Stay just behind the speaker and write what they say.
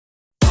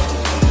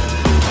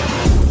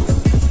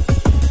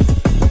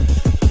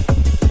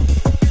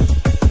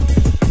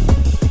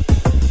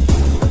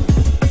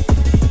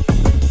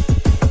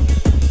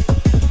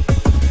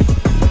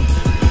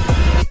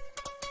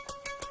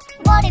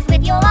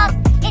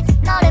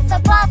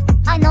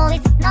I know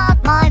it's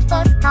not my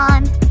first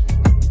time.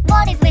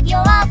 What is with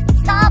your ass?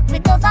 Stop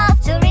with those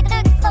ass. Sure it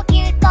looks so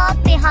cute,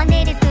 but behind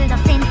it is full of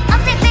sin.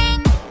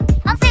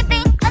 I'm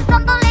slipping, I'm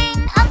tumbling,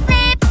 I'm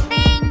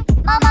slipping.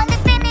 My mind is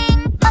spinning,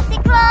 my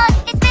secret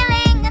is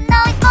spilling, and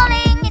now it's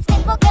falling, it's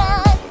been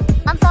broken.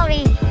 I'm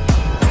sorry.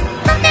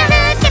 Don't you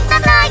look, it's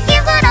not like you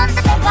would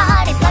understand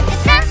what it's like to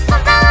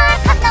transform flower.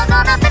 Has now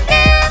gone up and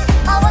down.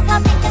 My words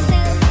have been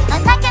consumed,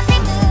 and I can't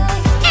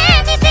remove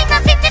anything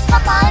I've been with my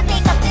mind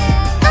because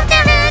don't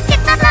you look,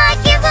 it's not like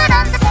you would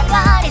understand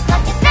what it's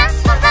like to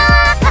transform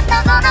flower. Has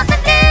now gone up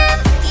and down.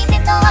 Even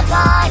though I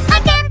tried, I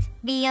can't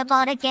be a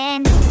bot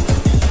again.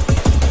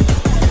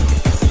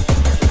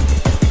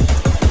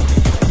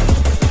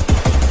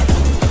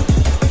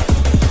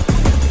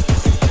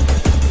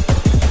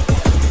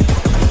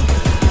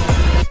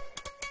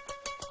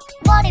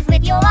 What is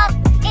with your ass?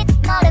 It's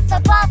not a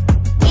surprise.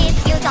 If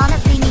you don't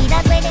see me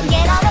that way, then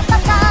get out of my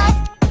sight.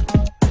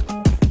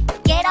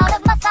 Get out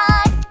of my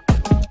sight.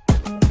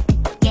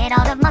 Get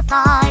out of my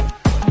sight.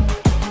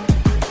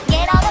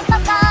 Get out of my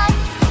sight.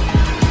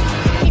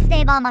 Please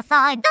stay by my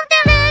side. Don't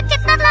you look,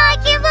 it's not like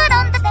you would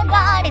understand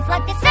what it's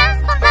like to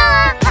transform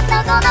flower. Has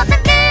now gone up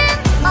and down.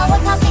 My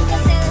words have been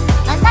consumed,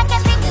 and I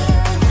can't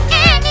remove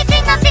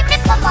anything I've been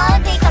with my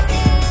mind because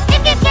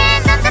if you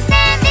can't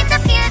understand in the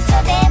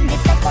future, then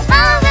this transform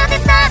flower will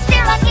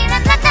disappear right here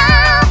and right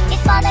now.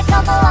 It's gonna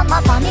come on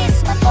my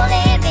punishment for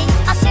living.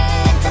 I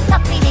should just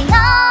stop breathing.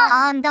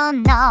 I'm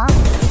done now.